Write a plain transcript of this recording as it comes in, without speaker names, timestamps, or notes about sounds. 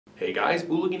Hey guys,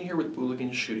 Booligan here with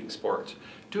Booligan Shooting Sports,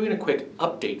 doing a quick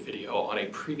update video on a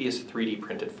previous 3D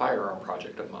printed firearm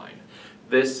project of mine.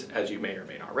 This, as you may or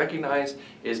may not recognize,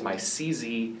 is my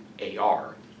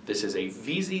CZ-AR. This is a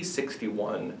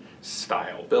vz61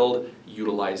 style build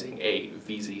utilizing a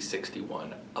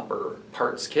vz61 upper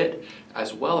parts kit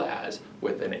as well as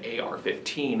with an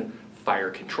AR-15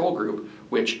 fire control group,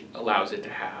 which allows it to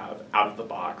have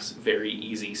out-of-the-box, very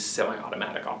easy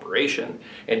semi-automatic operation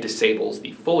and disables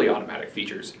the fully automatic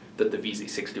features that the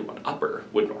vz61 upper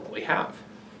would normally have.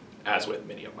 As with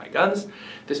many of my guns,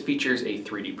 this features a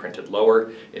 3D printed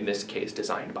lower, in this case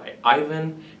designed by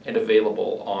Ivan and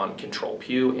available on Control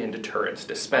Pew and Deterrence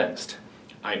Dispensed.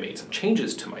 I made some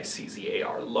changes to my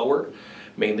CZ-AR lower,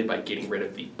 mainly by getting rid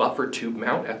of the buffer tube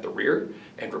mount at the rear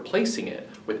and replacing it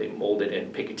with a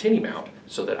molded-in Picatinny mount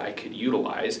so that I could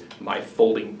utilize my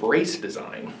folding brace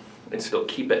design and still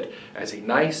keep it as a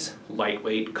nice,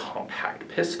 lightweight, compact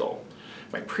pistol.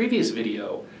 My previous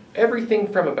video,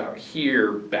 everything from about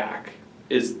here back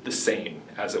is the same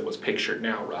as it was pictured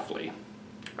now, roughly.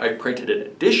 I printed an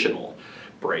additional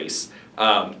brace.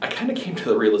 I kind of came to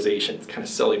the realization, it's kind of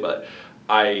silly, but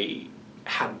I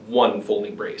had one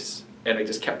folding brace and I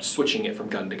just kept switching it from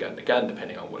gun to gun to gun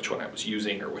depending on which one I was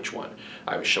using or which one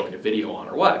I was showing a video on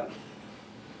or what.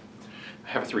 I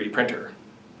have a 3D printer.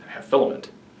 I have filament.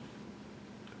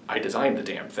 I designed the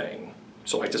damn thing,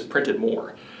 so I just printed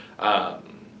more.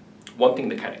 One thing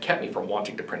that kind of kept me from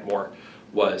wanting to print more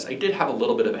was I did have a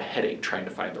little bit of a headache trying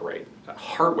to find the right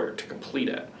hardware to complete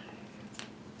it.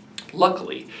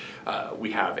 Luckily,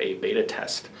 we have a beta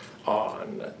test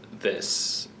on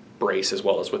this brace as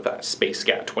well as with that Space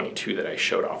Scat 22 that I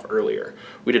showed off earlier.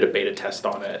 We did a beta test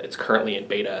on it. It's currently in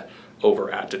beta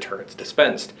over at Deterrence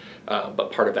Dispensed,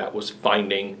 but part of that was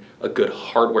finding a good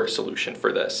hardware solution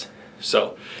for this.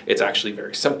 So it's actually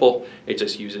very simple. It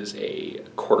just uses a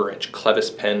 1/4-inch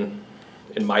clevis pin.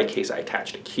 In my case, I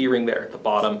attached a keyring there at the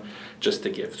bottom just to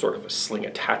give sort of a sling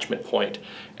attachment point.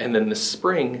 And then the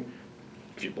spring,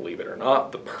 if you believe it or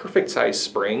not, the perfect size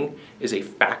spring is a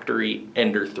factory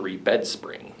Ender 3 bed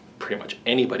spring. Pretty much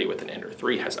anybody with an Ender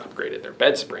 3 has upgraded their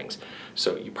bed springs,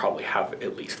 so you probably have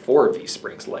at least 4 of these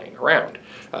springs laying around.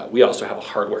 We also have a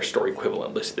hardware store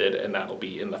equivalent listed, and that'll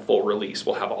be in the full release.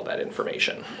 We'll have all that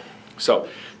information. So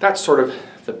that's sort of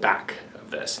the back of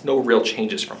this. No real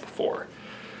changes from before.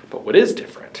 But what is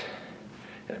different,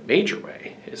 in a major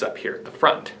way, is up here at the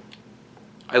front.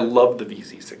 I love the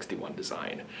vz61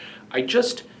 design. I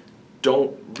just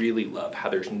don't really love how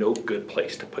there's no good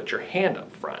place to put your hand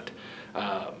up front.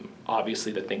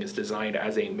 Obviously the thing is designed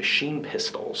as a machine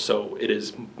pistol, so it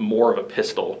is more of a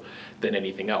pistol than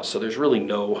anything else. So there's really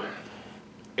no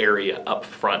area up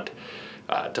front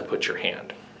to put your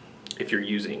hand. If you're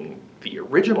using the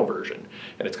original version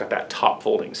and it's got that top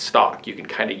folding stock, you can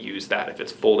kind of use that if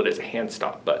it's folded as a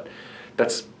handstop, but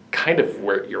that's kind of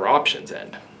where your options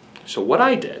end. So what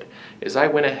I did is I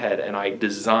went ahead and I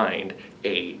designed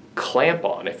a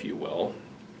clamp-on, if you will,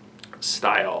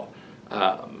 style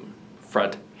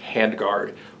front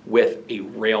handguard with a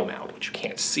rail mount, which you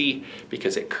can't see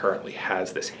because it currently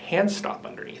has this handstop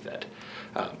underneath it.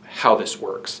 How this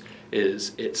works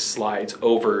is it slides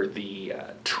over the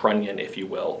trunnion, if you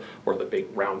will, or the big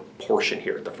round portion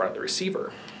here at the front of the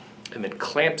receiver, and then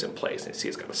clamps in place. And you see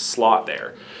it's got a slot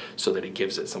there so that it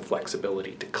gives it some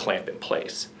flexibility to clamp in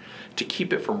place. To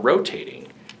keep it from rotating,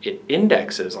 it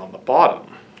indexes on the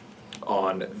bottom.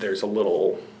 There's a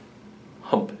little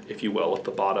hump, if you will, at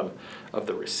the bottom of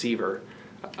the receiver,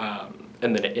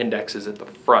 and then it indexes at the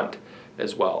front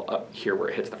as well, up here where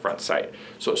it hits the front sight.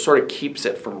 So it sort of keeps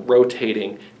it from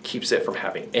rotating, keeps it from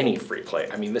having any free play.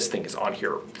 I mean, this thing is on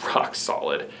here rock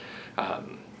solid. I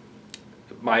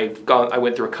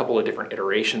went through a couple of different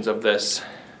iterations of this.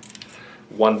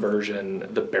 One version,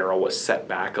 the barrel was set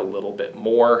back a little bit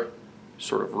more,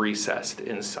 sort of recessed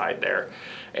inside there,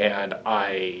 and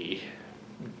I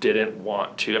didn't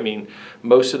want to. I mean,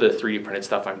 most of the 3D printed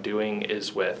stuff I'm doing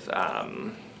is with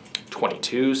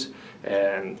 22s,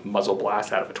 and muzzle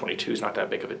blast out of a 22 is not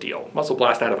that big of a deal. Muzzle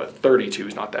blast out of a 32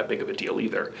 is not that big of a deal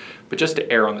either. But just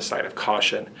to err on the side of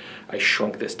caution, I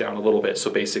shrunk this down a little bit so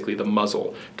basically the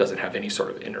muzzle doesn't have any sort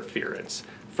of interference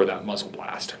for that muzzle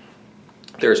blast.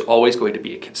 There's always going to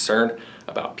be a concern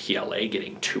about PLA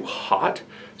getting too hot,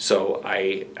 so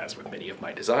I, as with many of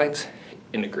my designs,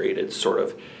 integrated sort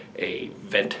of a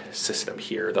vent system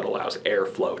here that allows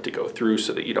airflow to go through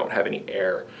so that you don't have any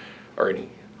air or any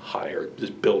hot air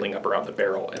just building up around the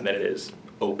barrel, and then it is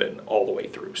open all the way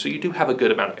through. So you do have a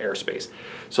good amount of airspace,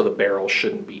 so the barrel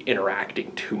shouldn't be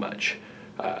interacting too much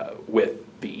with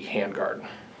the handguard.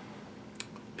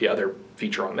 The other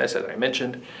feature on this, as I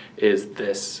mentioned, is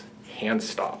this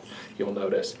handstop, you'll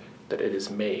notice that it is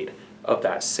made of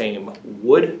that same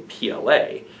wood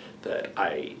PLA that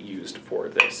I used for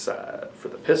this, for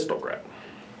the pistol grip.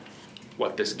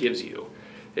 What this gives you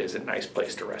is a nice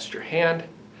place to rest your hand.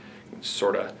 You can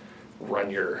sort of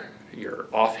run your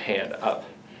offhand up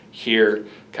here,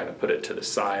 kind of put it to the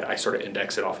side. I sort of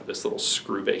index it off of this little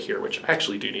screw bit here, which I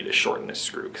actually do need to shorten this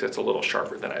screw because it's a little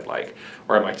sharper than I'd like.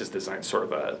 Or I might just design sort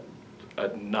of a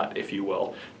nut, if you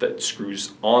will, that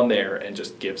screws on there and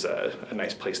just gives a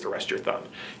nice place to rest your thumb.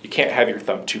 You can't have your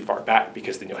thumb too far back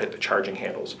because then you'll hit the charging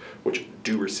handles, which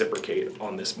do reciprocate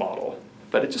on this model.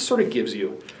 But it just sort of gives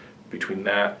you, between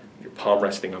that, your palm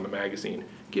resting on the magazine,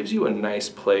 gives you a nice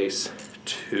place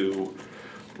to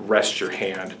rest your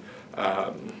hand.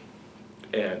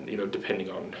 And depending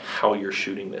on how you're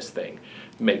shooting this thing,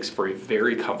 makes for a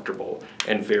very comfortable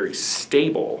and very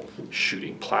stable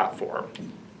shooting platform.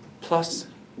 Plus,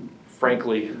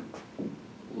 frankly,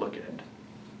 look at it.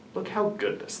 Look how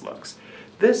good this looks.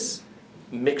 This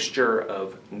mixture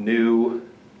of new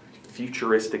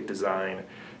futuristic design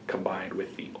combined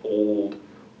with the old,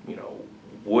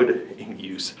 wood in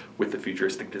use with the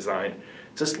futuristic design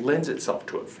just lends itself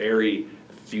to a very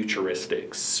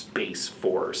futuristic, Space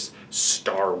Force,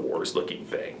 Star Wars looking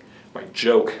thing. My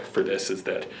joke for this is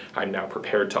that I'm now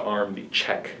prepared to arm the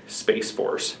Czech Space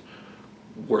Force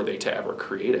were they to ever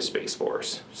create a Space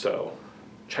Force. So,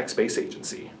 Czech Space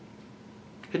Agency,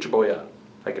 hit your boy up.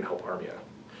 I can help arm you.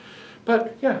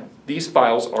 But yeah, these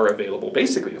files are available,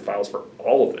 basically the files for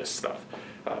all of this stuff.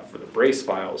 For the brace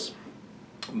files,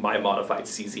 my modified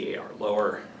CZAR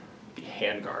lower, the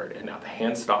handguard, and now the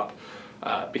handstop.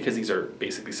 Because these are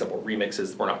basically simple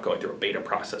remixes, we're not going through a beta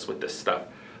process with this stuff.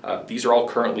 These are all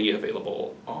currently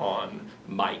available on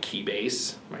my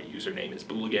Keybase. My username is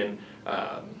Booligan.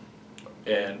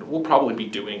 And we'll probably be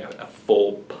doing a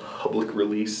full public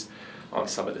release on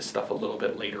some of this stuff a little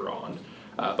bit later on.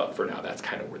 But for now, that's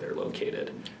kind of where they're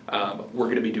located. We're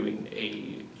going to be doing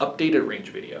a updated range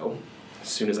video as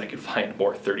soon as I can find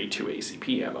more 32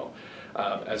 ACP ammo.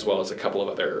 As well as a couple of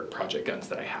other project guns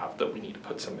that I have that we need to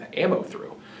put some ammo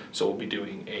through. So we'll be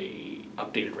doing a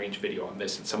updated range video on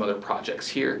this and some other projects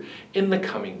here in the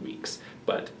coming weeks.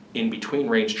 But in between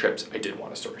range trips, I did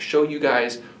want to sort of show you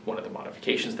guys one of the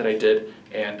modifications that I did,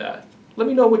 and let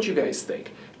me know what you guys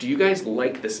think. Do you guys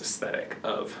like this aesthetic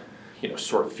of,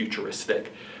 sort of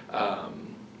futuristic,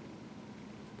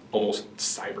 almost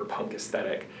cyberpunk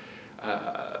aesthetic?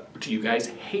 Do you guys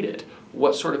hate it?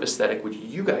 What sort of aesthetic would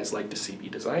you guys like to see me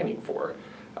designing for?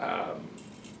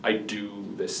 I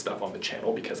do this stuff on the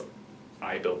channel because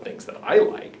I build things that I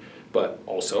like, but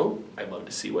also I love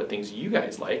to see what things you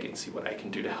guys like and see what I can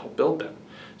do to help build them.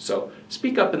 So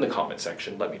speak up in the comment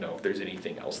section. Let me know if there's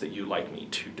anything else that you'd like me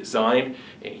to design,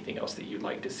 anything else that you'd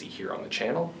like to see here on the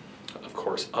channel. Of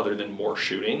course, other than more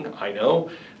shooting, I know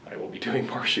I will be doing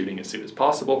more shooting as soon as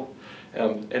possible.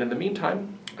 And in the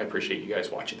meantime, I appreciate you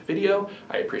guys watching the video.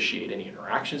 I appreciate any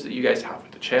interactions that you guys have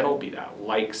with the channel, be that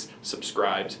likes,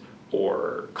 subscribes,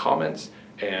 or comments.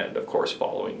 And of course,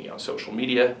 following me on social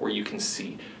media where you can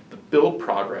see the build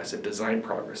progress and design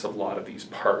progress of a lot of these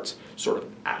parts sort of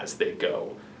as they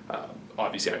go.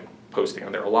 Obviously, I'm posting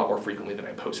on there a lot more frequently than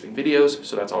I'm posting videos,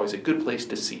 so that's always a good place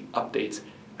to see updates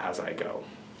as I go.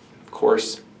 Of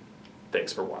course,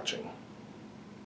 thanks for watching.